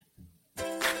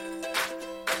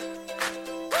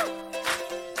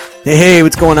Hey,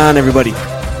 what's going on, everybody?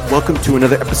 Welcome to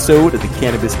another episode of the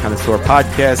Cannabis Connoisseur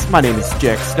Podcast. My name is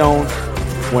Jack Stone,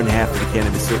 one half of the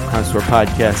Cannabis Connoisseur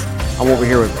Podcast. I'm over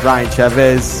here with Ryan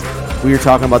Chavez. We are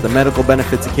talking about the medical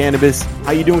benefits of cannabis.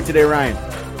 How you doing today, Ryan?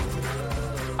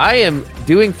 I am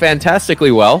doing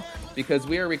fantastically well because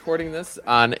we are recording this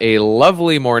on a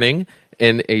lovely morning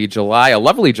in a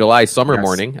lovely July summer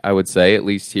morning, I would say, at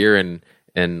least here in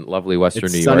lovely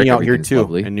Western New York. It's sunny out here too,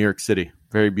 lovely. in New York City.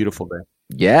 Very beautiful day.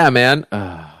 Yeah, man.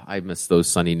 I miss those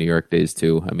sunny New York days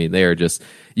too. I mean, they are just,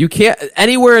 you can't,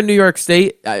 anywhere in New York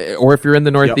State, or if you're in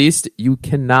the Northeast, you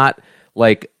cannot,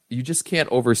 you just can't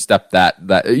overstep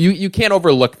that you can't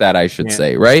overlook that, I should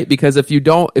say, right? Because if you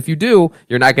do,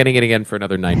 you're not getting it again for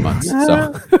another 9 months.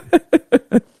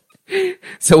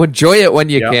 So enjoy it when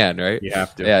you can, right? You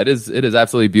have to. Yeah, it is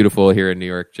absolutely beautiful here in New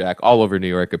York, Jack, all over New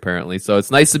York apparently. So it's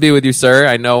nice to be with you, sir.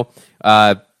 I know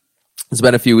it's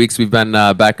been a few weeks. We've been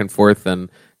back and forth and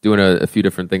doing a few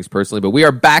different things personally, but we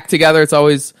are back together. It's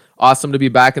always awesome to be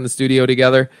back in the studio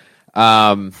together.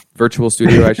 Virtual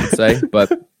studio, I should say. But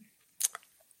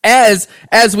as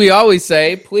we always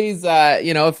say, please,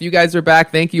 if you guys are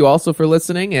back, thank you also for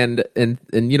listening and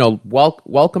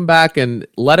welcome back and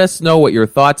let us know what your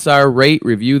thoughts are. Rate,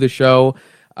 review the show.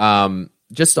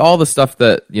 Just all the stuff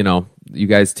that, you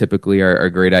guys typically are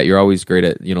great at. You're always great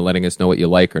at, letting us know what you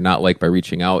like or not like by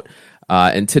reaching out.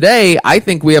 And today, I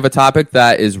think we have a topic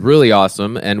that is really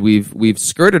awesome, and we've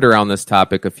skirted around this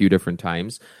topic a few different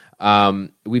times.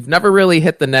 We've never really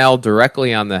hit the nail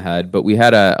directly on the head, but we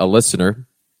had a listener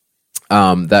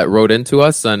that wrote into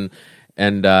us, and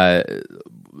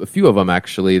a few of them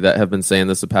actually that have been saying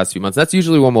this the past few months. That's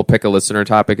usually when we'll pick a listener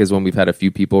topic, is when we've had a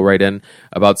few people write in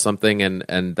about something,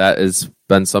 and that has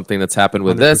been something that's happened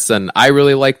with 100%. This, and I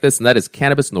really like this, and that is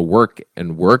cannabis in the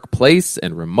workplace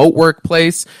and remote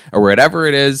workplace, or whatever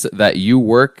it is that you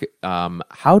work.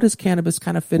 How does cannabis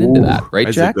kind of fit into that, right,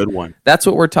 that's Jack? That's a good one. That's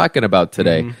what we're talking about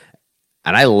today,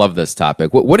 and I love this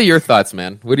topic. What are your thoughts,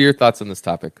 man? What are your thoughts on this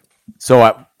topic?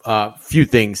 So, few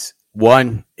things.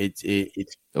 One, it's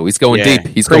he's going deep.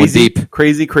 He's crazy, going deep.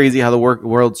 Crazy how the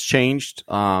world's changed.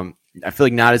 I feel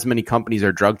like not as many companies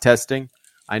are drug testing.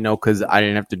 I know because I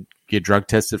didn't have to get drug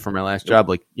tested for my last job,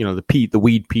 the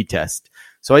weed P test.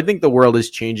 So I think the world is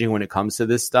changing when it comes to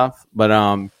this stuff. But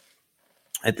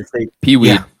at the same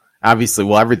P-weed, obviously,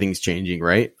 everything's changing,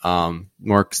 right?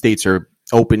 More states are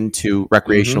open to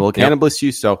recreational cannabis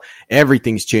use, so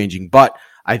everything's changing. But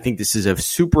I think this is a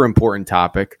super important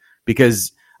topic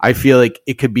because I feel like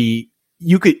it could be,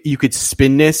 you could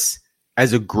spin this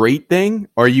as a great thing,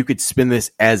 or you could spin this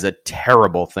as a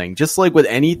terrible thing. Just like with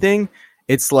anything,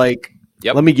 it's like,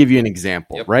 let me give you an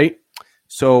example, right?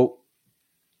 So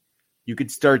you could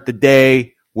start the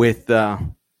day with, I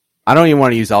don't even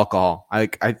want to use alcohol. I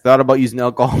thought about using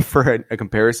alcohol for a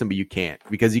comparison, but you can't,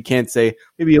 because you can't say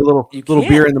maybe a little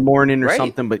beer in the morning or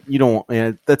something, but you don't.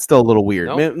 That's still a little weird,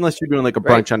 unless you're doing like a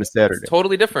brunch on a Saturday. It's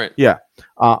totally different. Yeah,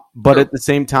 but at the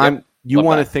same time, you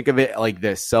want to think of it like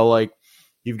this. So like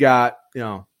you've got,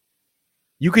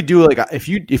 you could do like if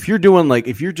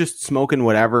you're just smoking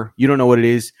whatever, you don't know what it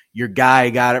is. Your guy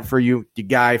got it for you. The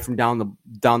guy from down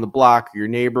the block, your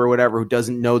neighbor or whatever, who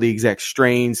doesn't know the exact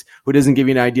strains, who doesn't give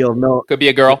you an idea of could be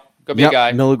a girl, could be a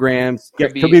guy, milligrams.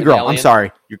 Could be a girl. Alien. I'm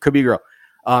sorry, you could be a girl.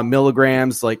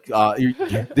 Milligrams,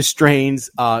 the strains.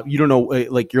 You don't know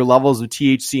like your levels of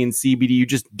THC and CBD. You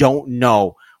just don't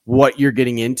know what you're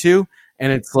getting into.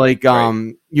 And it's like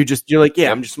you're like,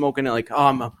 I'm just smoking it. Like,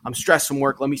 I'm stressed from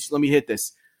work. Let me hit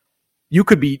this. You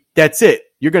could be. That's it.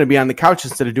 You're going to be on the couch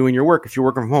instead of doing your work if you're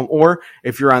working from home, or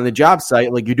if you're on the job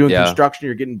site, like you're doing construction,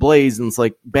 you're getting blazed, and it's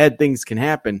like bad things can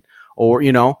happen. Or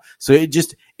so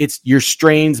it's your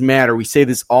strains matter. We say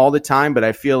this all the time, but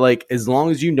I feel like as long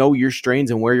as you know your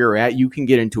strains and where you're at, you can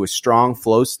get into a strong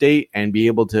flow state and be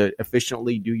able to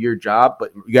efficiently do your job.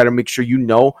 But you got to make sure you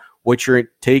know what you're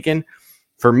taking.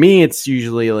 For me, it's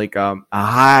usually like a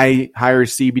higher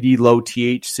CBD, low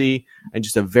THC, and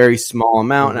just a very small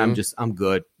amount. And I'm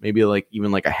good. Maybe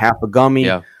even a half a gummy,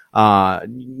 maybe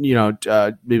like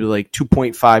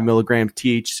 2.5 milligrams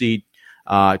THC,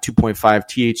 2.5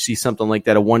 THC, something like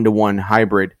that. A 1-to-1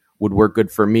 hybrid would work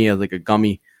good for me as like a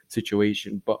gummy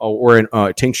situation, or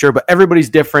a tincture. But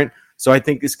everybody's different. So I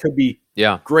think this could be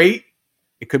great.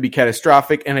 It could be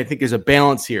catastrophic. And I think there's a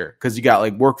balance here because you got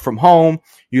like work from home,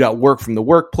 you got work from the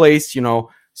workplace,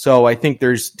 So I think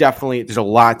there's a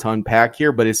lot to unpack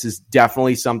here, but this is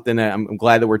definitely something that I'm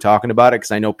glad that we're talking about it,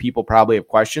 because I know people probably have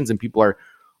questions, and people are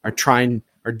doing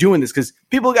this because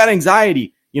people got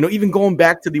anxiety, even going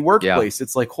back to the workplace. Yeah.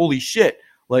 It's like, holy shit.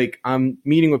 Like, I'm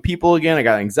meeting with people again. I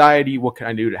got anxiety. What can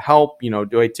I do to help?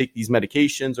 Do I take these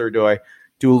medications, or do I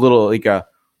do a little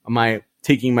am I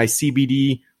taking my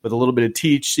CBD with a little bit of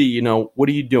THC? You know, what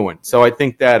are you doing? So I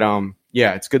think that,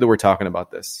 it's good that we're talking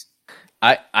about this.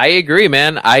 I agree,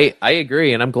 man. I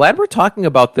agree. And I'm glad we're talking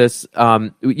about this.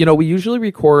 You know, we usually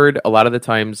record a lot of the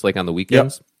times, like on the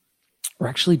weekends. Yep. We're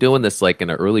actually doing this like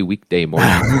in an early weekday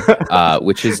morning,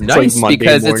 which is nice like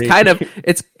because morning.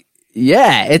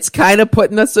 It's kind of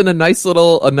putting us in a nice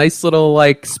little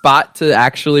like spot to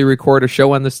actually record a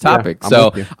show on this topic. Yeah,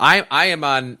 so I am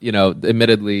on, you know,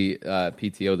 admittedly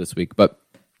PTO this week, but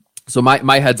so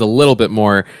my head's a little bit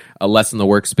more less in the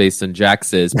workspace than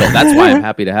Jack's is, but that's why I'm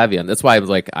happy to have you. And that's why I was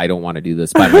like, I don't want to do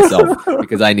this by myself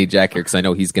because I need Jack here because I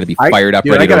know he's going to be fired up,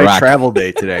 ready to rock. I got a travel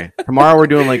day today. Tomorrow we're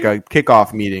doing like a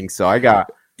kickoff meeting, so I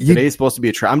got today's supposed to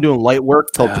be I'm doing light work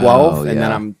till 12, and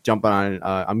then I'm jumping on.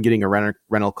 I'm getting a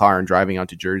rental car and driving out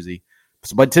to Jersey.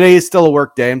 So, but today is still a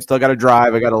work day. I'm still got to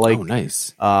drive. I got to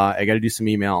nice. I got to do some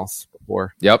emails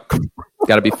before. Yep.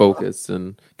 Got to be focused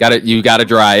and you got to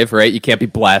drive, right? You can't be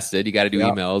blasted. You got to do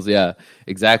emails. Yeah,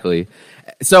 exactly.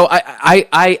 So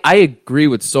I agree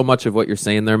with so much of what you're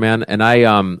saying there, man. And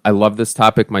I love this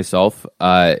topic myself.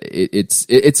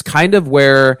 It's kind of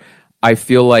where I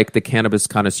feel like the cannabis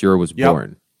connoisseur was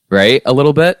born, right? A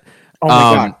little bit. Oh my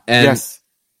God. And yes.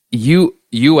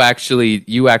 You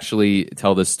actually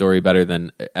tell this story better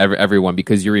than everyone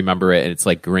because you remember it and it's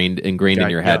like ingrained in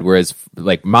your head. Whereas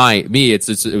like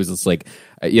it was just like,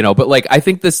 you know, but like, I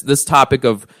think this topic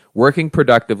of working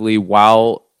productively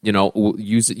while, you know,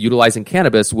 utilizing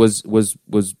cannabis was,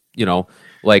 you know,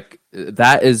 like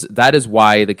that is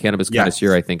why the cannabis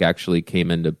connoisseur, I think, actually came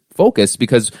into focus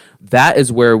because that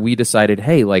is where we decided,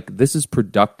 hey, like this is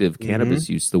productive cannabis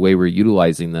use, the way we're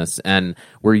utilizing this, and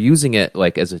we're using it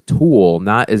like as a tool,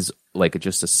 not as like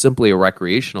just simply a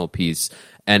recreational piece.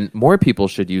 And more people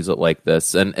should use it like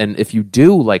this. And if you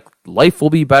do, like life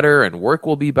will be better and work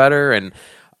will be better. And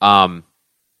I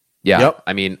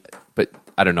mean, but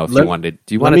I don't know if you wanted.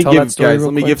 Do you want to tell that story? Guys,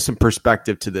 let me give some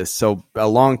perspective to this. So a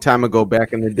long time ago,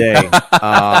 back in the day,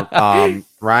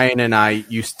 Ryan and I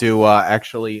used to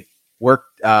actually work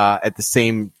at the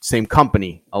same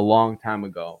company a long time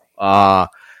ago,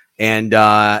 and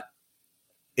it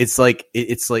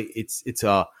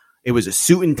was a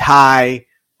suit and tie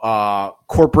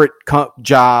corporate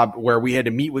job where we had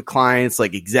to meet with clients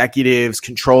like executives,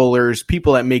 controllers,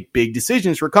 people that make big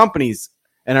decisions for companies.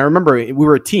 And I remember we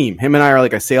were a team. Him and I are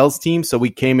like a sales team, so we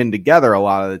came in together a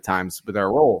lot of the times with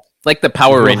our role. Like the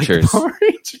Power Rangers. Like Power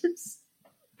Rangers.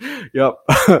 Yep.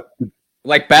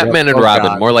 Like Batman and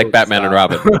Robin. More like Batman and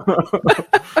Robin.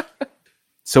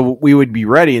 So we would be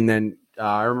ready, and then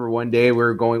I remember one day we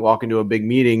were walking to a big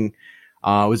meeting.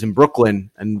 It was in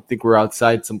Brooklyn, and I think we were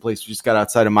outside someplace. We just got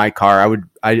outside of my car.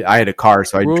 I had a car,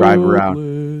 so I'd drive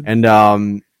around.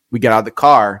 And we got out of the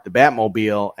car, the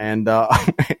Batmobile, and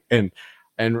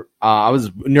I was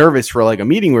nervous for like a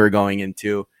meeting we were going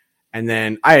into. And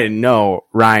then I didn't know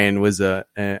Ryan was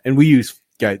and we use,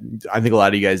 I think a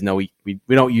lot of you guys know, we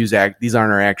don't use these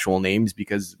aren't our actual names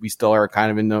because we still are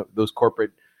kind of in those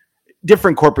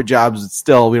different corporate jobs. But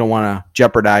still, we don't want to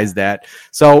jeopardize that.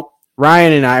 So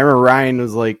Ryan and I remember Ryan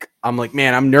was like, I'm like,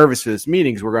 man, I'm nervous for this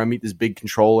meeting because we're going to meet this big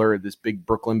controller, this big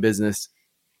Brooklyn business.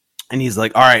 And he's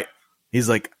like, all right. He's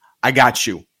like, I got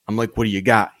you. I'm like, what do you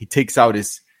got? He takes out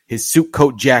his suit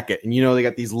coat jacket. And, you know, they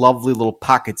got these lovely little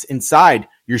pockets inside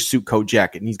your suit coat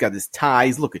jacket. And he's got this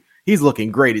tie. He's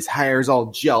looking great. His hair's all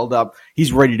gelled up.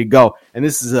 He's ready to go. And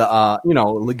this is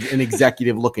an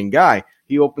executive looking guy.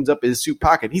 He opens up his suit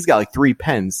pocket. He's got like 3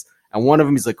 pens. And one of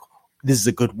them, he's like, this is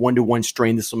a good 1-to-1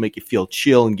 strain. This will make you feel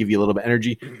chill and give you a little bit of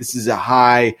energy. This is a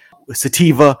high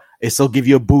sativa. This will give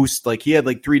you a boost. Like he had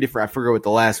like 3 different, I forget what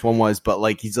the last one was, but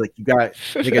like, he's like, I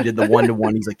think I did the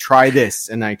 1-to-1. He's like, try this.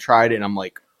 And I tried it and I'm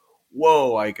like,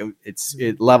 whoa, like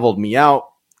it leveled me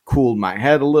out, cooled my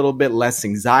head a little bit, less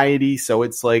anxiety. So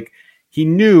it's like he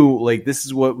knew like this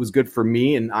is what was good for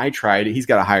me, and I tried it. He's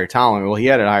got a higher tolerance. Well, he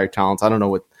had a higher tolerance. I don't know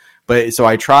what, but so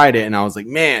I tried it and I was like,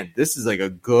 man, this is like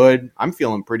I'm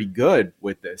feeling pretty good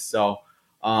with this. So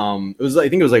I think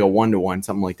it was like a 1-to-1,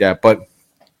 something like that. But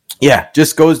yeah,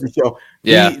 just goes to show.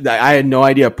 Yeah, I had no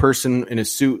idea a person in a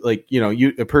suit like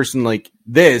a person like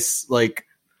this like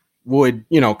would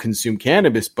consume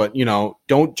cannabis, but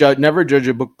never judge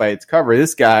a book by its cover.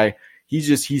 This guy, he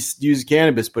uses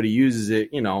cannabis, but he uses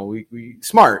it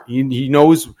smart. He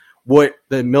knows what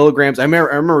the milligrams. I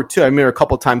remember a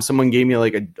couple of times someone gave me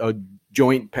like a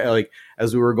joint like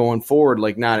as we were going forward,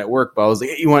 like not at work, but I was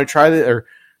like, hey, you want to try that?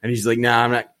 And he's like, nah,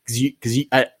 I'm not, because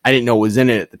I didn't know what was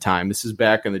in it at the time. This is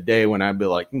back in the day when I'd be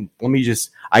like,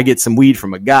 I get some weed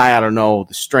from a guy, I don't know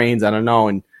the strains, I don't know,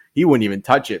 and he wouldn't even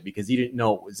touch it because he didn't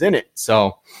know what was in it.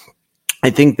 So I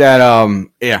think that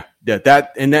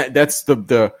that's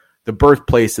the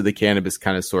birthplace of the cannabis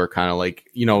connoisseur, kind of like,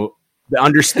 the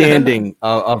understanding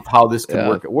of how this could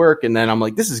work at work. And then I'm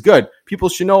like, this is good. People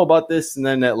should know about this. And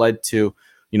then that led to,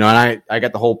 and I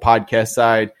got the whole podcast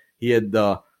side. He had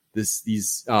the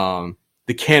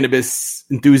cannabis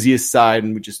enthusiast side,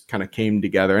 and we just kind of came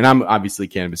together. And I'm obviously a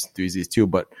cannabis enthusiast too,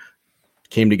 but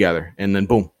came together, and then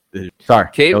boom. Sorry,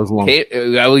 that was long.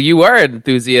 Well, you are an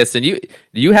enthusiast, and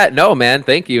you had man.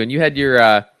 Thank you, and you had your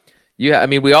I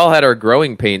mean, we all had our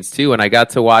growing pains too, and I got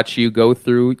to watch you go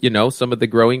through some of the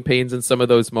growing pains in some of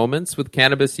those moments with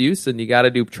cannabis use, and you got to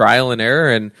do trial and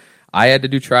error, and I had to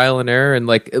do trial and error, and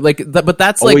but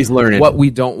that's always like learning. What we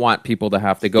don't want people to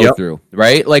have to go through,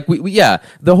 right? Like we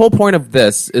the whole point of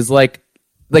this is like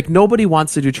nobody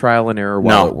wants to do trial and error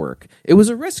while at work. It was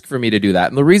a risk for me to do that.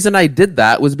 And the reason I did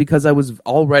that was because I was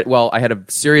I had a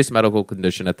serious medical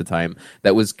condition at the time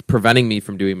that was preventing me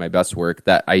from doing my best work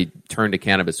that I turned to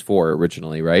cannabis for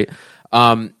originally, right?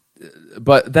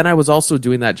 But then I was also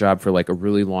doing that job for like a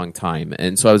really long time.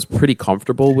 And so I was pretty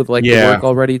comfortable with the work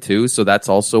already too. So that's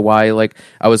also why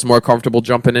I was more comfortable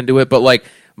jumping into it. But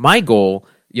my goal,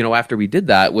 after we did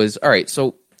that was, all right,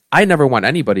 so I never want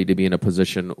anybody to be in a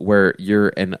position where you're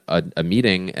in a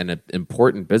meeting and an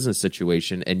important business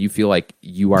situation and you feel like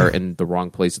you are in the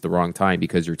wrong place at the wrong time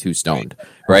because you're too stoned,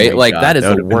 right? God, that is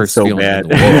the worst feeling in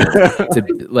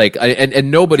the world.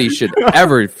 And nobody should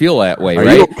ever feel that way,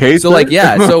 right? You okay, so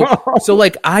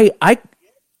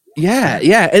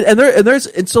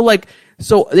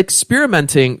so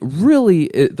experimenting really,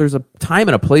 there's a time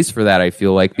and a place for that, I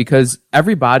feel like, because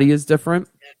everybody is different.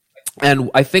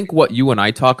 And I think what you and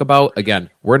I talk about, again,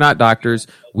 we're not doctors.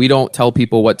 We don't tell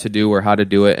people what to do or how to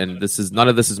do it. And none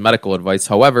of this is medical advice.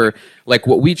 However,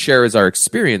 what we share is our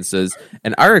experiences,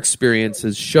 and our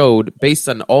experiences showed, based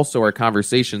on also our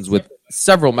conversations with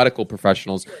several medical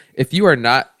professionals, if you are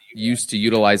not used to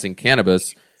utilizing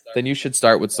cannabis, then you should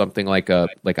start with something like a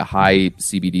high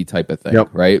CBD type of thing,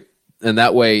 right? And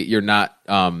that way you're not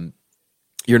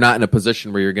in a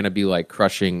position where you're going to be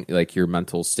crushing your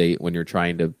mental state when you're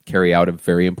trying to carry out a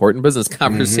very important business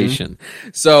conversation. Mm-hmm.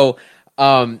 So,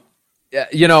 I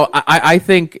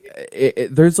think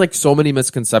there's so many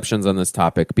misconceptions on this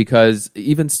topic, because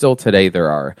even still today there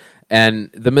are. And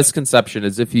the misconception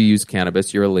is if you use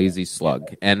cannabis, you're a lazy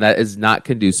slug. And that is not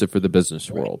conducive for the business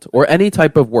world or any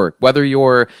type of work, whether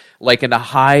you're in a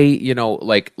high,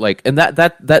 and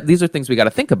that these are things we got to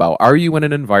think about. Are you in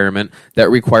an environment that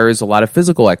requires a lot of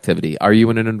physical activity? Are you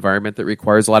in an environment that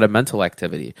requires a lot of mental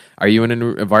activity? Are you in an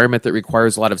environment that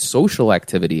requires a lot of social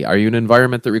activity? Are you in an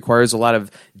environment that requires a lot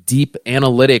of deep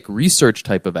analytic research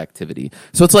type of activity?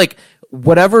 So it's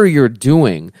whatever you're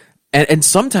doing. And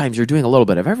sometimes you're doing a little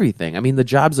bit of everything. I mean, the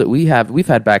jobs that we've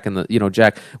had back in the,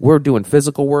 Jack, we're doing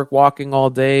physical work, walking all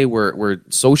day. We're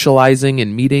socializing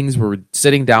in meetings. We're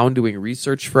sitting down doing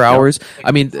research for hours.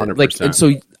 I mean, 100%. And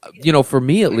so, for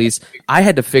me at least, I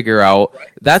had to figure out,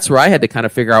 that's where I had to kind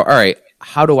of figure out, all right,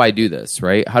 how do I do this,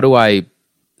 right? How do I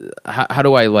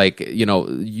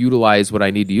utilize what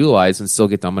I need to utilize and still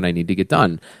get done what I need to get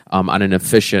done on an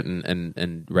efficient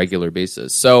and regular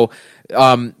basis. So,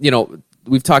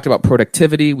 we've talked about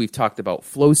productivity. We've talked about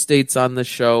flow states on the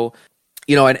show,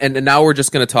 and now we're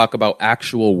just going to talk about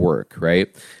actual work,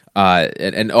 right?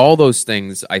 And all those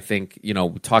things, I think,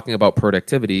 talking about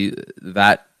productivity,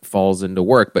 that falls into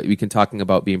work, but we can talking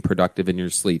about being productive in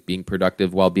your sleep, being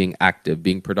productive while being active,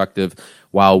 being productive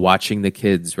while watching the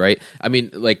kids, right? I mean,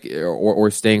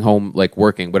 or staying home,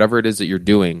 working, whatever it is that you're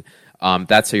doing,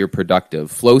 that's how you're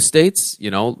productive. Flow states,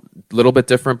 a little bit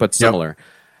different, but similar. Yep.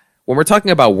 When we're talking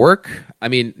about work, I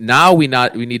mean, now we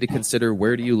need to consider,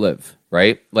 where do you live,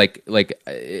 right?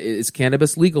 Is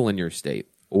cannabis legal in your state,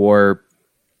 or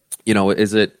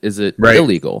is it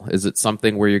illegal? Is it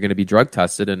something where you're going to be drug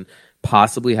tested and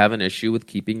possibly have an issue with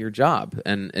keeping your job?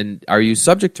 And are you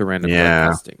subject to random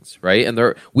drug testings, right?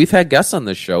 And we've had guests on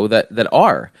this show that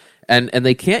are. And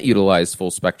they can't utilize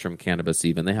full spectrum cannabis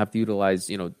even. They have to utilize,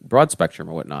 broad spectrum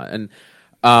or whatnot. And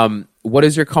what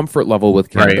is your comfort level with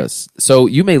cannabis? Right. So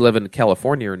you may live in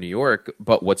California or New York,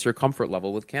 but what's your comfort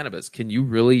level with cannabis? Can you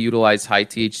really utilize high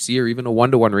THC or even a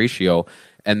 1-to-1 ratio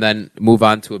and then move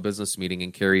on to a business meeting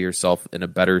and carry yourself in a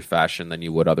better fashion than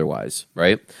you would otherwise,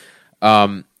 right?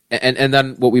 And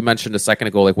then what we mentioned a second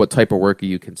ago, what type of work are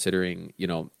you considering,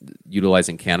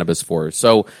 utilizing cannabis for?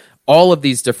 So all of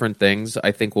these different things,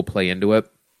 I think, will play into it.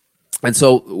 And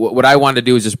so what I want to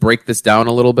do is just break this down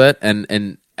a little bit,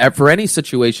 and for any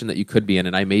situation that you could be in,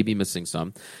 and I may be missing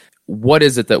some, what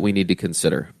is it that we need to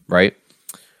consider, right?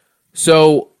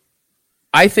 So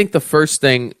I think the first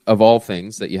thing of all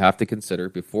things that you have to consider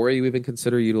before you even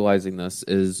consider utilizing this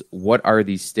is what are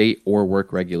the state or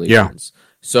work regulations. Yeah.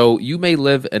 So you may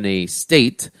live in a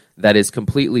state that is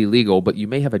completely legal, but you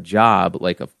may have a job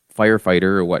like a firefighter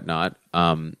or whatnot,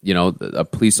 a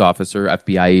police officer,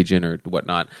 FBI agent or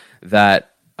whatnot,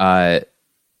 that,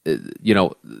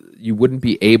 you wouldn't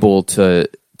be able to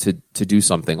do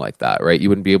something like that, right? You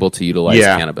wouldn't be able to utilize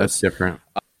cannabis. That's different.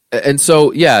 And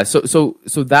so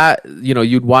that,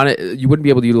 you'd want it, you wouldn't be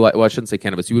able to utilize, well, I shouldn't say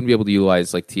cannabis, you wouldn't be able to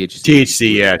utilize like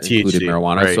THC, included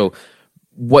marijuana. Right. So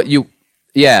what you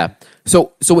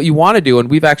want to do, and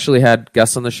we've actually had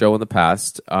guests on the show in the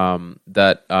past,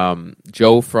 that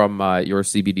Joe from your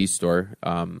CBD store,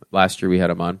 last year we had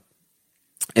him on,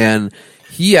 and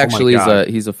he actually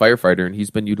he's a firefighter, and he's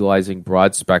been utilizing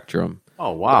broad spectrum.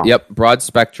 Oh wow! Yep, broad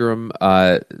spectrum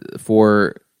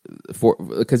for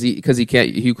because he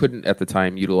couldn't at the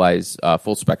time utilize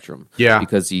full spectrum. Yeah,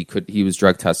 because he was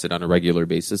drug tested on a regular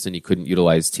basis, and he couldn't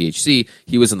utilize THC.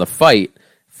 He was in the fight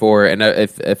for, and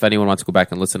if anyone wants to go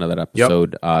back and listen to that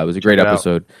episode, it was a great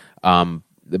episode.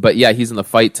 But yeah, he's in the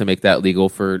fight to make that legal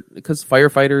because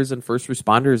firefighters and first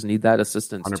responders need that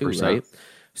assistance 100%. Too, right?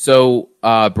 So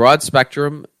broad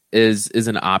spectrum is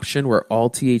an option where all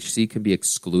THC can be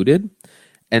excluded.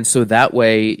 And so that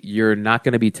way you're not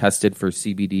going to be tested for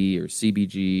CBD or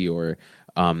CBG or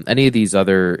any of these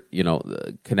other,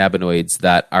 cannabinoids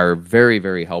that are very,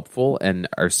 very helpful and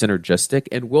are synergistic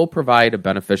and will provide a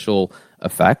beneficial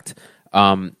effect.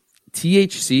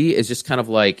 THC is just kind of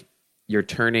like you're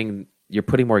putting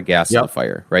more gas in the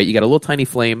fire, right? You got a little tiny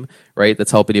flame, right,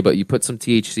 that's helping you, but you put some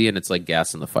THC and it's like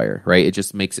gas in the fire, right? It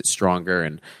just makes it stronger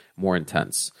and more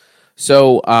intense.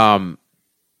 So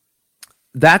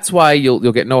that's why you'll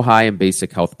get no high and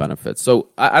basic health benefits. So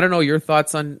I don't know your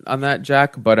thoughts on that,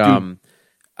 Jack, but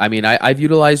I mean, I've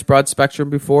utilized broad spectrum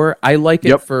before. I like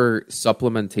it for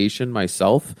supplementation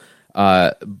myself.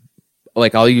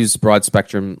 Like I'll use broad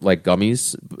spectrum like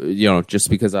gummies, just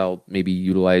because I'll maybe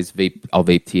utilize I'll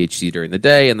vape THC during the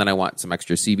day, and then I want some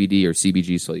extra CBD or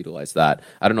CBG, so I'll utilize that.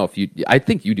 I don't know I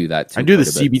think you do that too. I do the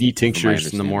CBD tinctures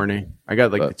in the morning. I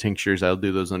got the tinctures. I'll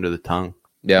do those under the tongue.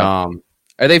 Yeah.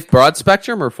 Are they broad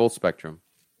spectrum or full spectrum?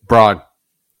 Broad.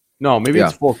 No, maybe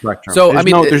it's full spectrum. So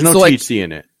there's no THC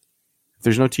in it. If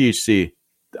there's no THC,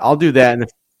 I'll do that. And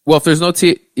if there's no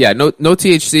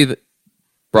THC,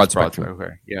 broad spectrum.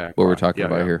 Okay, yeah. What we're talking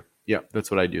about here. Yeah, that's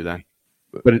what I do then.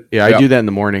 But I do that in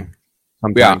the morning.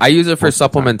 Sometimes. Yeah, I use it for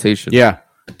supplementation. Yeah,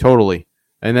 totally.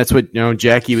 And that's what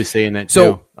Jackie was saying that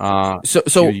too.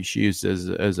 She used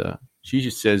she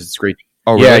just says it's great.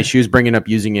 Oh, really? Yeah, she was bringing up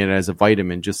using it as a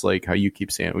vitamin, just like how you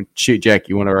keep saying.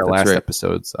 Jackie, one of our last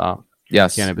episodes.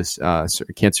 Yes, cannabis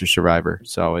cancer survivor.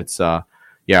 So it's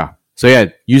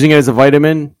using it as a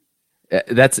vitamin.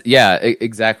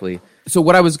 Exactly. So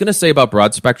what I was going to say about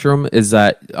broad spectrum is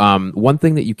that one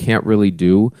thing that you can't really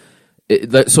do.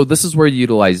 So this is where you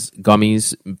utilize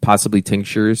gummies, possibly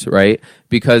tinctures, right?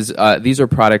 Because these are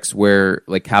products where,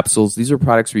 like capsules, these are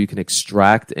products where you can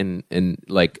extract and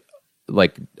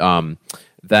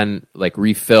then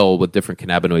refill with different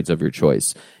cannabinoids of your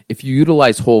choice. If you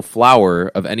utilize whole flower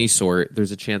of any sort,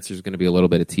 there's a chance there's going to be a little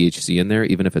bit of THC in there,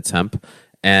 even if it's hemp,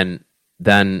 and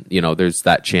then there's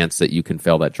that chance that you can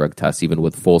fail that drug test even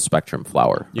with full spectrum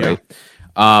flower, right?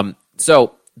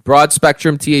 So broad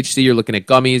spectrum THC, you're looking at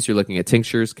gummies, you're looking at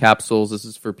tinctures, capsules. This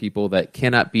is for people that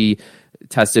cannot be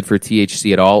tested for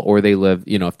THC at all, or they live,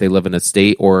 if they live in a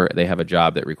state or they have a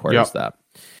job that requires that.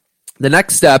 The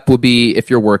next step would be if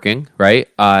you're working, right?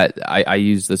 I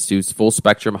use this too, full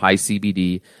spectrum, high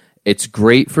CBD. It's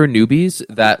great for newbies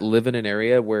that live in an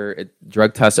area where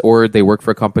drug tests, or they work for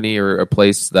a company or a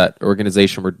place, that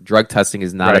organization where drug testing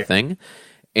is not a thing.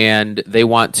 And they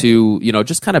want to,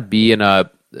 just kind of be in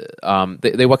a,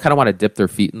 they kind of want to dip their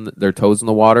feet and their toes in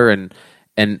the water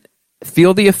and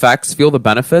feel the effects, feel the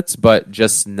benefits, but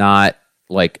just not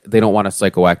they don't want a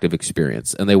psychoactive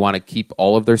experience, and they want to keep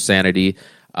all of their sanity.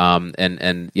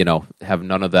 And have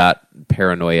none of that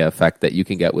paranoia effect that you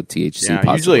can get with THC.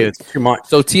 Yeah, usually it's too much.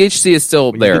 So THC is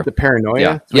still there. You get the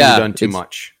paranoia, you've done too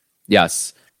much.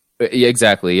 Yes,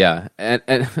 exactly. Yeah,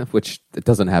 and which it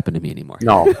doesn't happen to me anymore.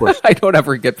 No, of course. I don't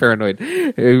ever get paranoid,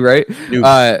 right?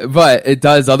 But it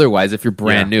does otherwise if you're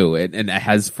brand new, and it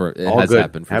has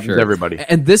happened for sure. To everybody.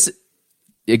 And this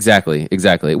exactly.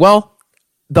 Well,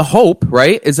 the hope,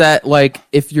 right, is that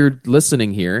if you're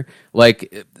listening here,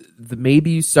 maybe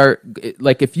you start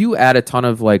if you add a ton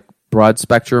of broad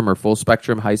spectrum or full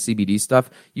spectrum high CBD stuff,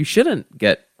 you shouldn't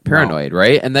get paranoid,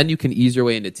 right? And then you can ease your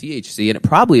way into THC, and it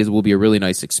probably will be a really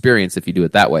nice experience if you do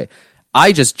it that way.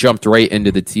 I just jumped right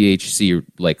into the THC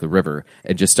like the river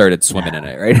and just started swimming in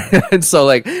it, right? And so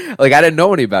like I didn't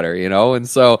know any better, you know? And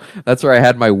so that's where I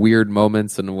had my weird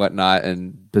moments and whatnot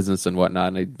and business and whatnot.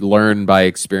 And I learned by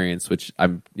experience, which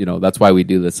that's why we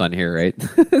do this on here, right?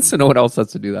 So no one else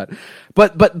has to do that.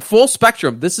 But full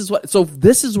spectrum, this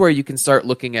is where you can start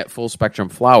looking at full spectrum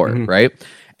flower, right?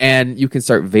 And you can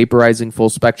start vaporizing full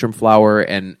spectrum flower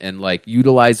and like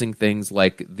utilizing things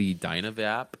like the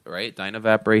Dynavap, right?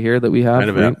 Dynavap right here that we have.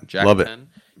 Dynavap. Right? Jack Love 10. it.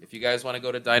 If you guys want to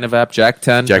go to Dynavap, Jack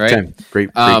 10. Jack right? 10.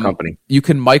 Great company. You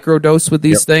can microdose with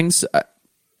these things.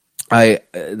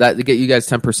 That get you guys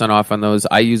 10% off on those.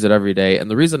 I use it every day.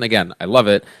 And the reason, again, I love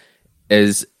it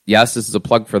is, yes, this is a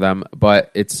plug for them,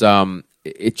 but it's a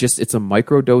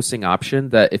micro dosing option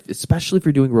that especially if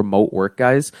you're doing remote work,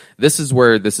 guys, this is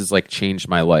where this has like changed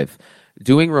my life.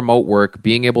 Doing remote work,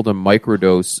 being able to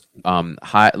microdose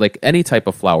high, like any type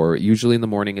of flower. Usually in the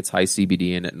morning it's high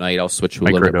CBD, and at night I'll switch to a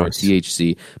little bit more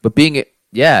THC. But being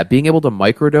able to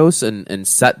microdose and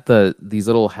set these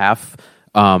little half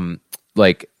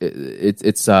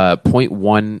it's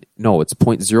 0.1, no, it's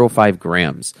 0.05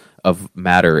 grams of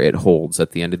matter it holds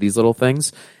at the end of these little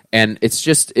things. And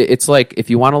it's like if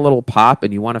you want a little pop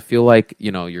and you want to feel like,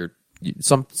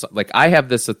 like I have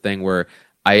this thing where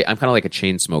I'm kind of like a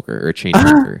chain smoker or a chain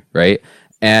drinker, right?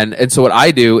 And so what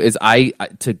I do is I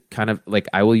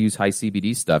will use high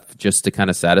CBD stuff just to kind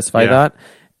of satisfy that.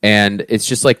 And it's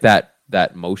just like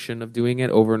that motion of doing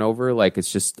it over and over. Like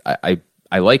it's just, I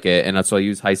like it. And that's why I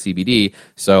use high CBD.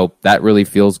 So that really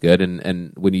feels good.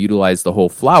 And when you utilize the whole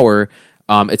flower,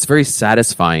 it's very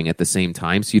satisfying at the same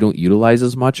time, so you don't utilize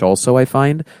as much also, I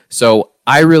find. So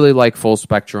I really like full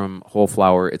spectrum whole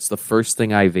flower. It's the first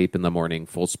thing I vape in the morning,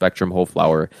 full spectrum whole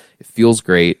flower. It feels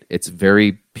great. It's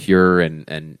very pure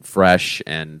and fresh,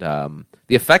 and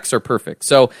the effects are perfect.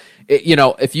 So,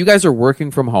 if you guys are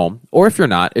working from home, or if you're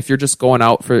not, if you're just going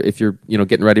out if you're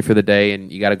getting ready for the day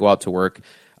and you got to go out to work,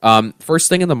 first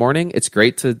thing in the morning, it's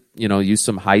great to use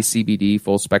some high CBD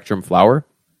full spectrum flower.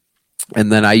 And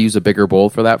then I use a bigger bowl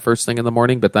for that first thing in the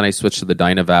morning, but then I switch to the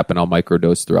Dynavap and I'll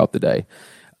microdose throughout the day,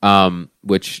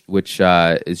 which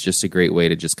is just a great way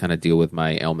to just kind of deal with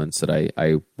my ailments that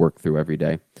I work through every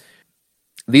day.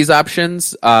 These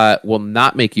options will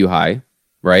not make you high,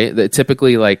 right?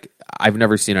 Typically, like I've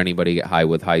never seen anybody get high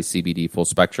with high CBD full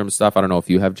spectrum stuff. I don't know if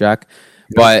you have, Jack,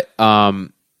 but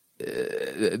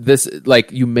this,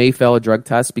 like, you may fail a drug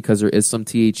test because there is some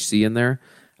THC in there.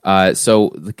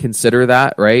 So consider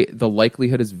that, right? The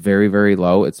likelihood is very, very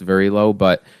low. It's very low,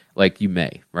 but like you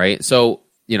may, right? So,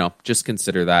 just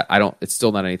consider that. It's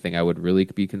still not anything I would really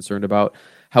be concerned about.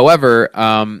 However,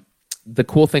 the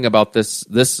cool thing about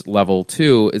this level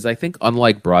too is I think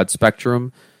unlike broad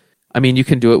spectrum, I mean, you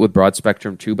can do it with broad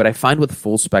spectrum too, but I find with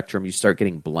full spectrum, you start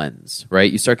getting blends,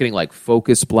 right? You start getting like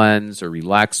focus blends or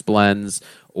relax blends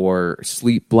or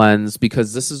sleep blends,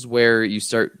 because this is where you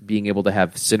start being able to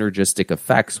have synergistic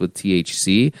effects with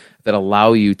THC that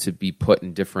allow you to be put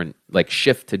in different, like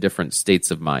shift to different states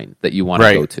of mind that you want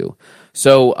to go to.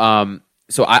 So,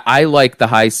 I like the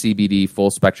high CBD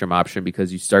full spectrum option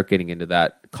because you start getting into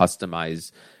that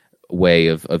customized way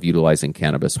of utilizing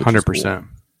cannabis. 100%. Cool.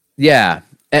 Yeah.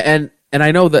 And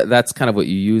I know that's kind of what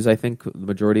you use, I think, the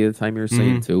majority of the time you're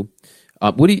saying too.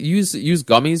 What do you use? Use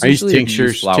gummies? I use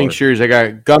tinctures. Tinctures. I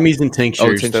got gummies and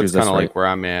tinctures. Tinctures, that's kind of like where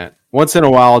I'm at. Once in a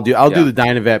while, I'll do the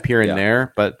Dynavap here and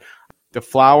there, but the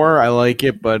flower, I like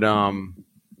it. But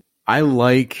I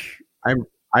like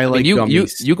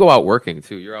gummies. You go out working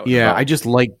too. You're out. Yeah, I just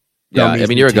like. Gummies, I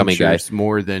mean, you're a gummy guy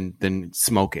more than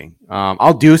smoking.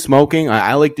 I'll do smoking.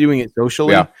 I like doing it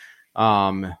socially. Yeah.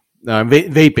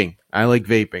 Vaping. I like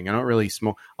vaping. I don't really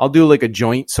smoke. I'll do like a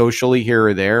joint socially here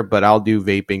or there, but I'll do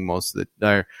vaping most of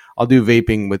the. I'll do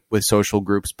vaping with social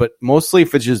groups, but mostly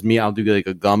if it's just me, I'll do like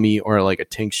a gummy or like a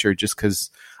tincture, just because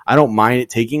I don't mind it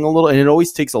taking a little, and it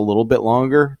always takes a little bit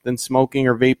longer than smoking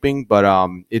or vaping. But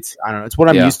it's I don't know. It's what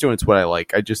I'm used to, and it's what I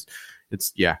like. It's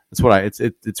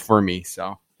for me.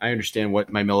 So I understand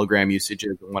what my milligram usage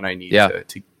is and what I need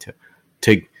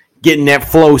to get in that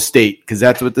flow state, because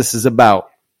that's what this is about.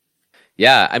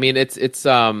 Yeah, I mean it's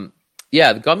the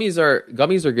gummies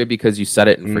are good because you set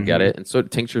it and forget it, and so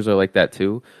tinctures are like that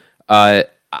too. I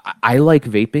like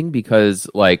vaping because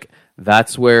like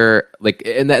that's where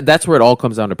that's where it all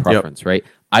comes down to preference, right?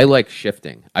 I like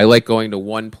shifting. I like going to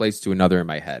one place to another in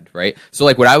my head, right? So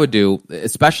like what I would do,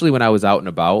 especially when I was out and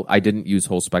about, I didn't use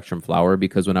whole spectrum flower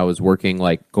because when I was working,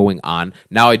 like going on,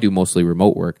 now I do mostly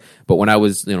remote work, but when I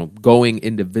was, going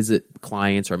in to visit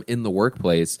clients or I'm in the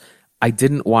workplace, I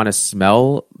didn't want to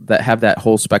smell that, have that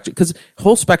whole spectrum, because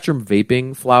whole spectrum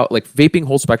vaping flower, like vaping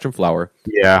whole spectrum flower,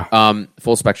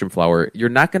 full spectrum flower, you're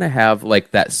not going to have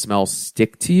like that smell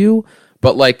stick to you,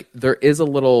 but like there is a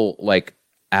little like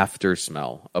after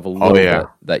smell of a little bit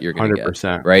that you're going to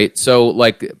get, right? So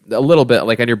like a little bit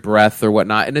like on your breath or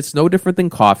whatnot, and it's no different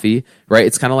than coffee, right?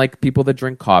 It's kind of like people that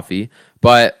drink coffee,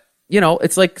 but you know,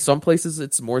 it's like some places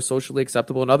it's more socially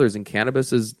acceptable than others, and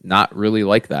cannabis is not really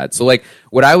like that. So like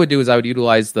what I would do is I would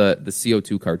utilize the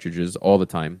CO2 cartridges all the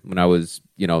time when I was,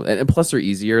 you know, and plus they're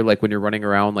easier. Like when you're running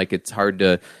around, like it's hard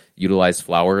to utilize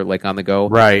flower like on the go.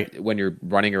 Right. When you're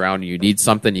running around and you need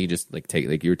something, you just like take,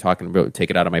 like you were talking about, take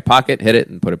it out of my pocket, hit it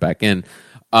and put it back in.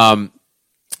 I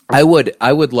would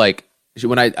like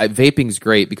when I vaping's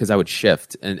great because I would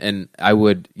shift and I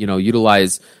would, you know,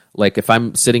 utilize, like if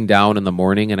I'm sitting down in the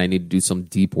morning and I need to do some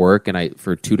deep work and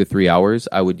for 2 to 3 hours,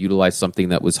 I would utilize something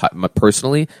that was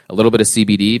personally a little bit of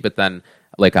CBD, but then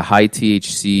like a high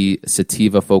THC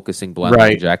sativa focusing blend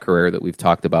like Jack Herrera that we've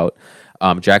talked about,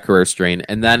 Jack Herrera strain.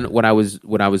 And then when I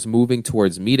was moving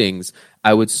towards meetings,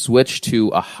 I would switch to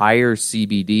a higher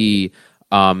CBD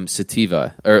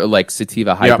sativa or like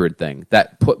sativa hybrid thing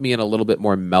that put me in a little bit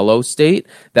more mellow state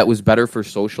that was better for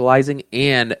socializing,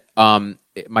 and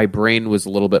my brain was a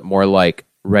little bit more like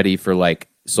ready for like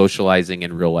socializing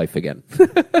in real life again.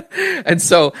 And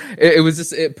so it was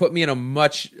just, it put me in a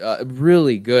much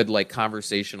really good like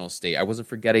conversational state. I wasn't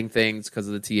forgetting things because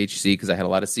of the THC, because I had a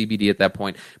lot of CBD at that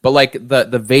point, but like the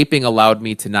vaping allowed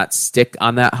me to not stick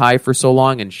on that high for so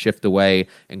long and shift away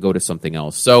and go to something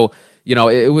else. So, you know,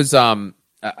 it was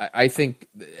I think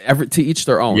to each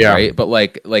their own, right? But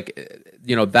like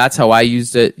you know, that's how I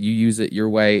used it. You use it your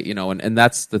way, you know, and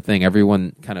that's the thing.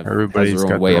 Everyone kind of has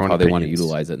their own way of how they want to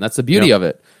utilize it, and that's the beauty of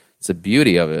it. It's the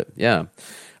beauty of it, yeah.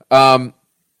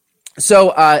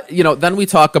 So you know, then we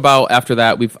talk about, after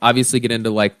that, we've obviously get into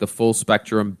like the full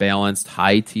spectrum, balanced,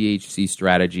 high THC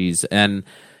strategies, and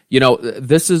you know,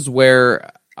 this is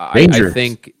where I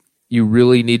think you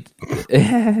really need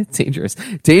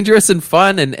dangerous and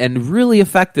fun and really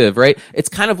effective, right? It's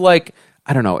kind of like,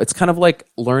 I don't know, it's kind of like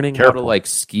learning how to like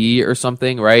ski or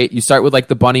something, right? You start with like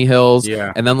the bunny hills,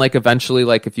 and then like eventually,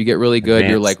 like if you get really good,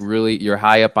 you're like you're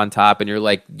high up on top, and you're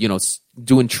like, you know,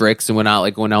 doing tricks and without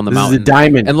like going down the mountain. Is the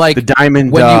diamond, and like the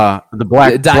diamond, the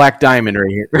black diamond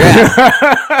right here.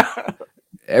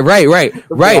 Yeah.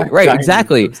 Right,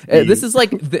 exactly. This is like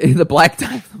the black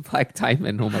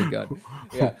diamond. Oh my god.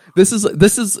 Yeah. This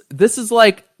is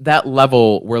like that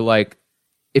level where like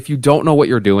if you don't know what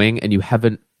you're doing and you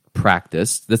haven't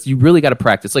practiced this, you really got to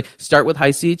practice. Like start with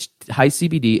high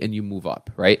CBD and you move up,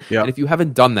 right? And if you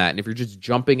haven't done that, and if you're just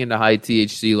jumping into high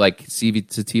THC like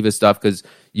sativa stuff because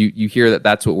you hear that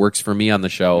that's what works for me on the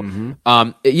show,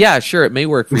 yeah, sure, it may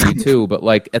work for you too, but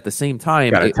like at the same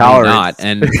time it may not,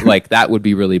 and like that would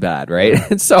be really bad, right?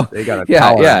 And so they got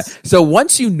tolerance. So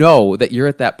once you know that you're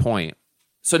at that point,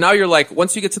 so now you're like,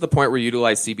 once you get to the point where you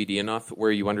utilize CBD enough, where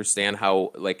you understand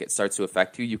how like it starts to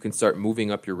affect you, you can start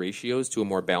moving up your ratios to a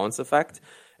more balanced effect.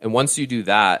 And once you do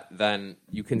that, then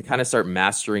you can kind of start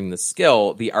mastering the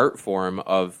skill, the art form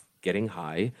of getting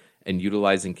high and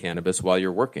utilizing cannabis while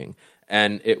you're working.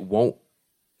 And it won't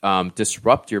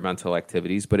disrupt your mental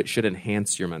activities, but it should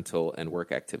enhance your mental and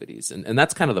work activities. And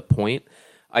that's kind of the point,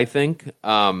 I think.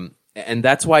 And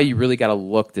that's why you really got to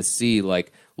look to see,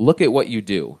 like, look at what you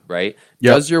do, right?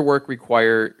 Yep. Does your work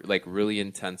require like really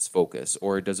intense focus,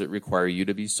 or does it require you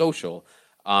to be social?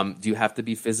 Do you have to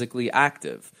be physically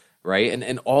active, right?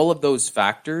 And all of those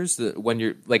factors, that when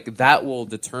you're like, that will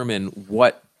determine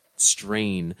what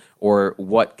strain or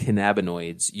what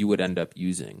cannabinoids you would end up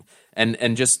using.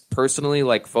 And just personally,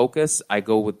 like focus, I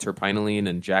go with terpinolene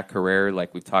and Jack Herrera,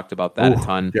 like we've talked about that a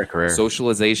ton.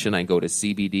 Socialization, I go to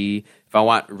CBD. If I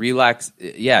want relax,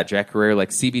 Jack Herrera, like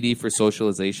CBD for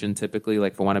socialization. Typically,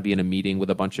 like if I want to be in a meeting with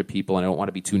a bunch of people and I don't want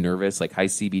to be too nervous, like high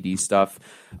CBD stuff.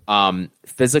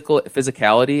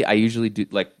 Physicality, I usually do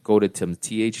like go to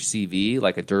THCV,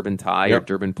 like a Durban Thai or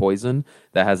Durban Poison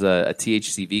that has a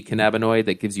THCV cannabinoid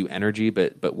that gives you energy,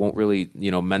 but won't really, you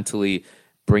know, mentally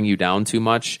bring you down too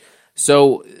much.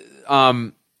 So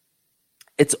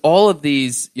it's all of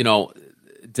these, you know,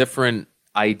 different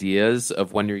ideas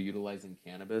of when you're utilizing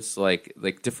cannabis, like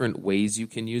different ways you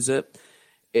can use it.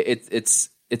 It's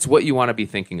what you want to be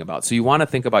thinking about. So you want to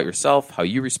think about yourself, how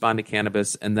you respond to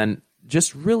cannabis, and then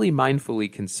just really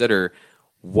mindfully consider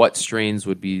what strains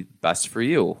would be best for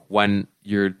you when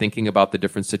you're thinking about the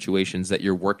different situations that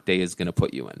your workday is going to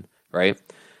put you in, right?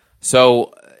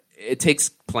 So it takes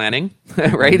planning,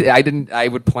 right? I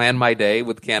would plan my day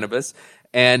with cannabis,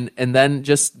 And then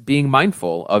just being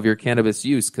mindful of your cannabis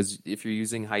use, because if you're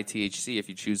using high THC, if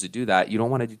you choose to do that, you don't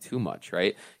want to do too much,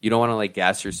 right? You don't want to like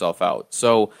gas yourself out.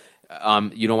 So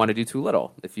you don't want to do too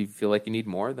little. If you feel like you need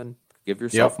more, then give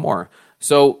yourself more.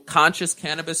 So conscious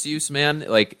cannabis use, man,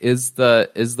 like is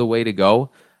the way to go.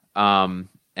 And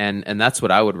that's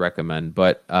what I would recommend.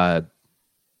 But I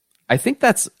think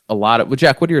that's a lot of. Well,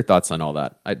 Jack, what are your thoughts on all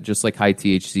that? Just like high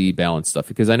THC balance stuff,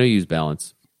 because I know you use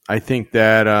balance. I think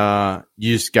that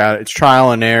you just it's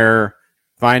trial and error,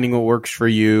 finding what works for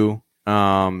you.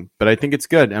 But I think it's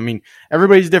good. I mean,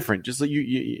 everybody's different. Just like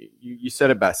you said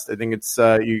it best. I think it's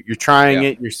you're trying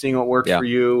it, you're seeing what works for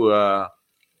you.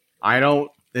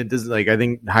 It does like I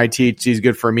think high THC is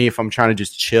good for me if I'm trying to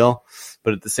just chill.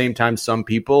 But at the same time, some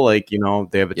people they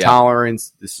have a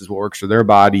tolerance. This is what works for their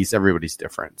bodies. Everybody's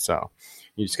different. So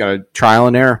you just got to trial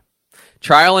and error.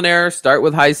 Trial and error. Start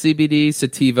with high CBD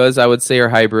sativas, I would say, or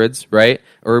hybrids, right?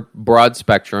 Or broad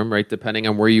spectrum, right? Depending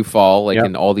on where you fall, like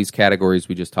in all these categories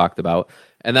we just talked about.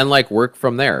 And then like work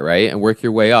from there, right? And work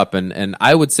your way up. And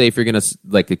I would say if you're going to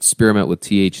like experiment with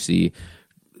THC,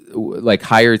 like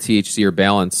higher THC or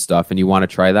balanced stuff, and you want to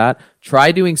try that,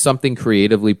 try doing something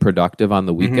creatively productive on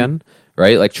the weekend.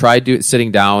 Right? Like try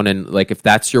sitting down and like if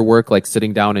that's your work, like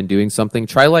sitting down and doing something,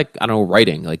 try like, I don't know,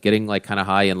 writing, like getting like kind of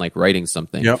high and like writing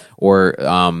something or,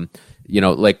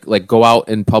 like go out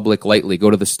in public lightly,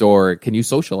 go to the store. Can you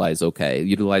socialize? Okay.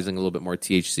 Utilizing a little bit more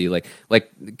THC,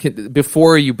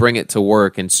 before you bring it to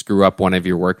work and screw up one of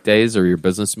your work days or your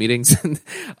business meetings.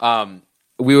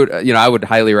 We would, I would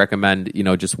highly recommend,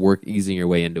 just easing your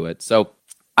way into it. So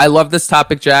I love this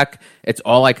topic, Jack. It's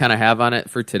all I kind of have on it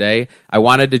for today. I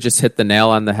wanted to just hit the nail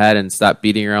on the head and stop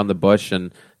beating around the bush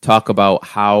and talk about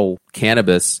how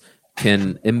cannabis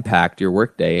can impact your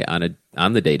workday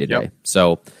on the day-to-day.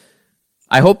 So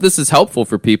I hope this is helpful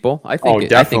for people. I think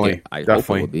definitely. I hope it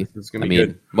will be. It's gonna be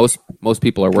good. Most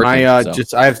people are working. I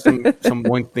have some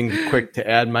one thing quick to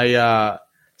add. My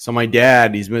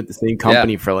dad, he's been at the same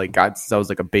company for since I was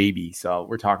like a baby. So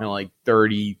we're talking like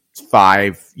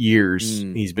 35 years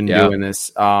he's been doing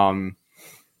this.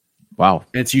 Wow.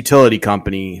 It's utility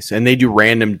companies and they do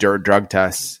random drug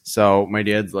tests. So my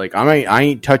dad's like, I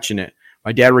ain't touching it.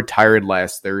 My dad retired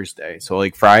last Thursday. So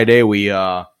like Friday, he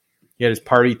had his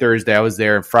party Thursday. I was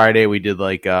there. And Friday we did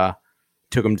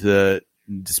took him to the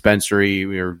dispensary.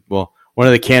 One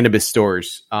of the cannabis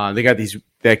stores. They got these,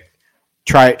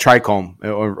 Trichome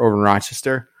over in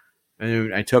Rochester,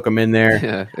 and I took them in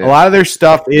there. A lot of their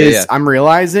stuff is I'm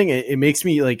realizing it makes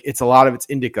me it's a lot of it's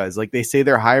indicas. Like they say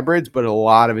they're hybrids, but a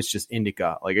lot of it's just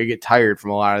indica. Like I get tired from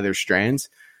a lot of their strains.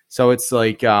 So it's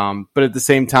but at the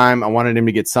same time, I wanted him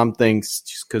to get something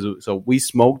just because. So we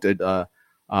smoked a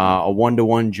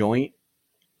 1-to-1 joint.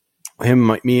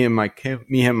 Me and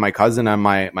my cousin on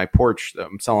my porch.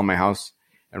 I'm selling my house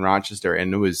in Rochester,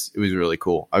 and it was really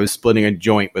cool. I was splitting a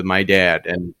joint with my dad,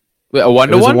 and a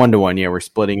 1-to-1? It was a 1-to-1. Yeah, we're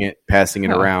splitting it, passing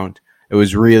it around. It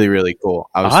was really, really cool.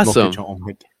 I was awesome.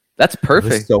 Smoking. That's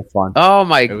perfect. It was so fun. Oh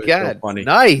my god, so funny.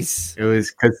 Nice. It was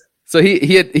because so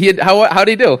he had how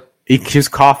did he do? He was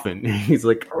coughing. He's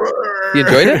like, he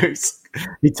enjoyed it.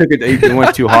 He took it. He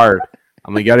went too hard.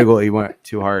 I'm like, gotta go. He went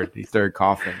too hard. He started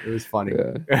coughing. It was funny.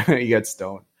 Yeah. He got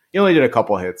stoned. He only did a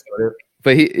couple hits,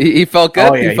 but he felt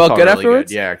good. He felt good really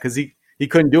afterwards. Good. Yeah, because he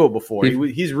couldn't do it before.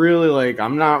 He's really like,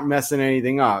 I'm not messing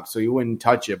anything up, so he wouldn't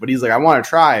touch it. But he's like, I want to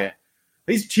try it.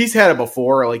 He's had it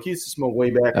before. Like he used to smoke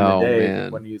way back in the day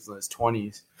when he was in his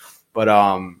 20s, but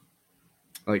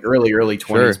like early 20s.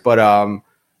 Sure. But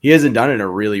he hasn't done it in a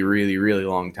really, really, really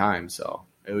long time. So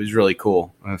it was really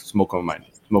cool. I was smoking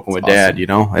with Dad.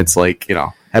 Awesome. It's like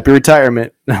happy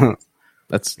retirement.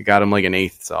 That's got him like an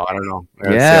 8th, so I don't know.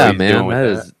 Yeah, man, that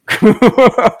is.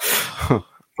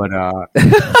 But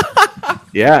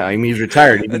yeah, I mean he's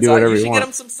retired. He can do whatever he wants. Get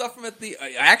him some stuff from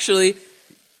actually.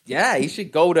 Yeah, he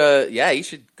should go to. Yeah, he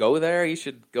should go there. He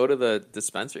should go to the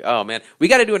dispensary. Oh man, we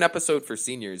got to do an episode for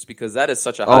seniors because that is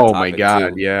such a hot topic. Oh my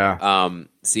god, too. Yeah.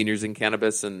 Seniors in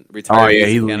cannabis and retirees. Oh yeah,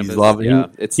 he's loving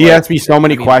it. He asked me so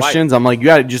many questions. I'm like, you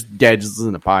got to just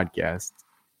listen to the podcast.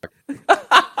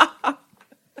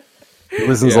 He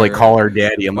listens Call Her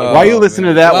Daddy. I'm like, why you listen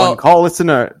to that one?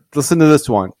 Listen to this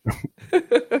one.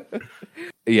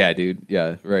 Yeah, dude.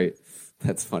 Yeah, right.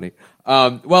 That's funny.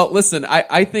 Well, listen,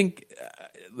 I think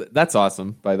that's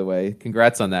awesome. By the way,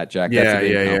 congrats on that, Jack. That's a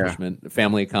big accomplishment,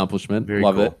 family accomplishment. Very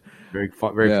Love cool. it. Very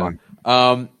fun. Very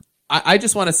fun. I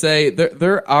just want to say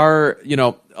there are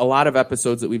a lot of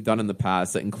episodes that we've done in the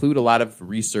past that include a lot of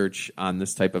research on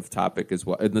this type of topic as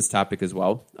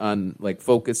well, on like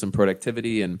focus and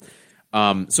productivity and.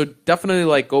 So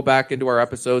definitely go back into our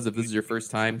episodes if this is your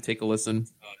first time, take a listen.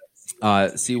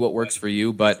 see what works for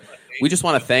you. But we just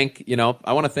want to thank,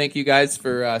 I want to thank you guys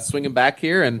for swinging back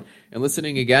here and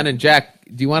listening again. And Jack,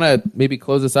 do you want to maybe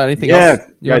close us out? Anything else?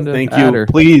 Thank you.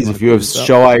 Please, if you have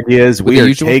show ideas, we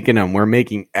are taking them. We're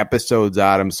making episodes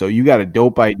out of them. So you got a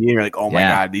dope idea. You're like, oh my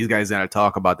God, these guys got to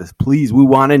talk about this. Please, we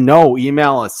want to know.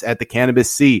 Email us at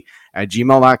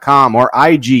thecannabisc@gmail.com or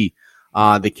IG,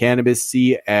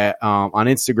 thecannabisc on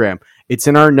Instagram. It's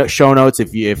in our show notes.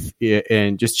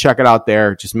 And just check it out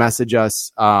there. Just message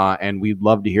us, and we'd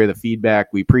love to hear the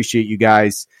feedback. We appreciate you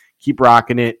guys. Keep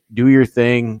rocking it. Do your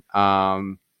thing.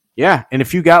 And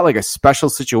if you got like a special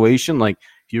situation, like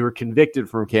if you were convicted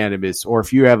from cannabis, or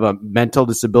if you have a mental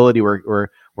disability where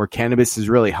cannabis has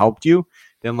really helped you,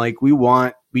 then like we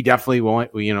definitely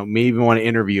want, may even want to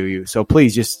interview you. So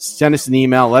please just send us an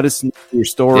email. Let us know your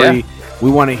story. Yeah. We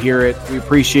want to hear it. We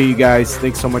appreciate you guys.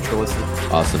 Thanks so much for listening.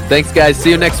 Awesome. Thanks, guys. See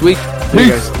you next week. See you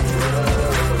guys.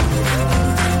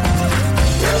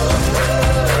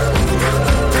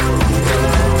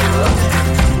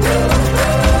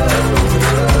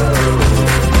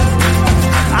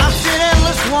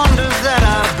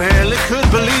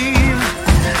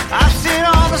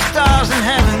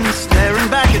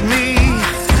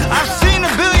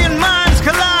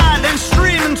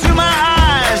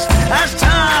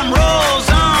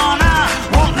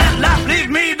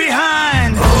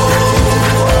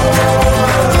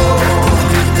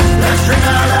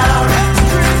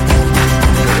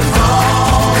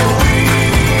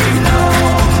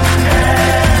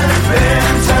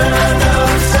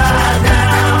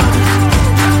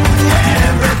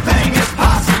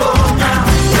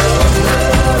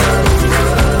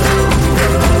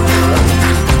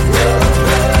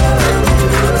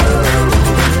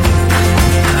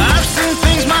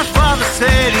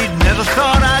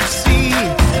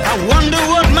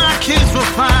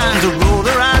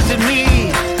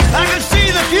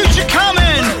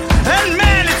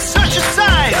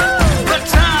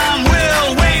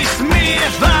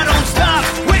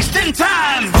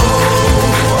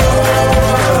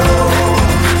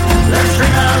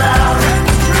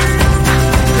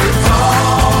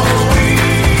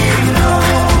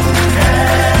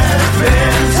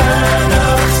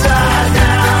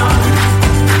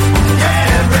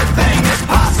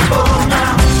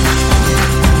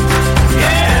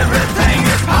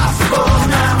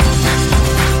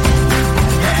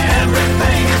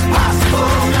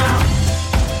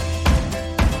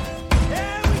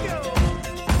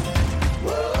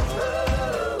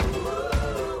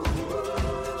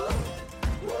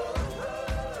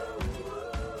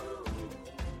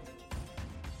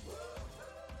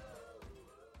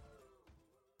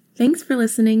 Thanks for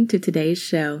listening to today's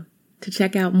show. To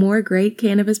check out more great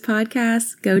cannabis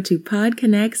podcasts, go to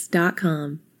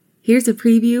podconnects.com. Here's a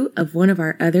preview of one of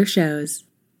our other shows.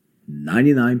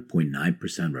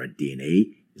 99.9% of our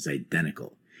DNA is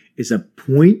identical. It's a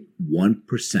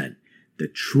 0.1%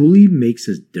 that truly makes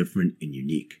us different and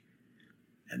unique.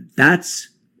 And that's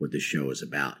what the show is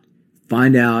about.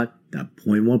 Find out that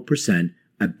 0.1%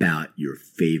 about your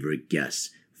favorite guests.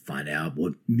 Find out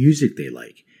what music they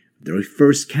like, their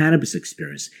first cannabis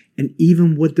experience, and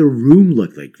even what their room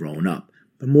looked like growing up.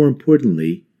 But more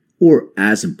importantly, or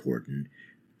as important,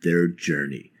 their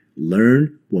journey.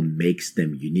 Learn what makes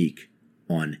them unique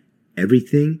on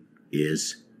Everything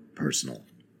is Personal.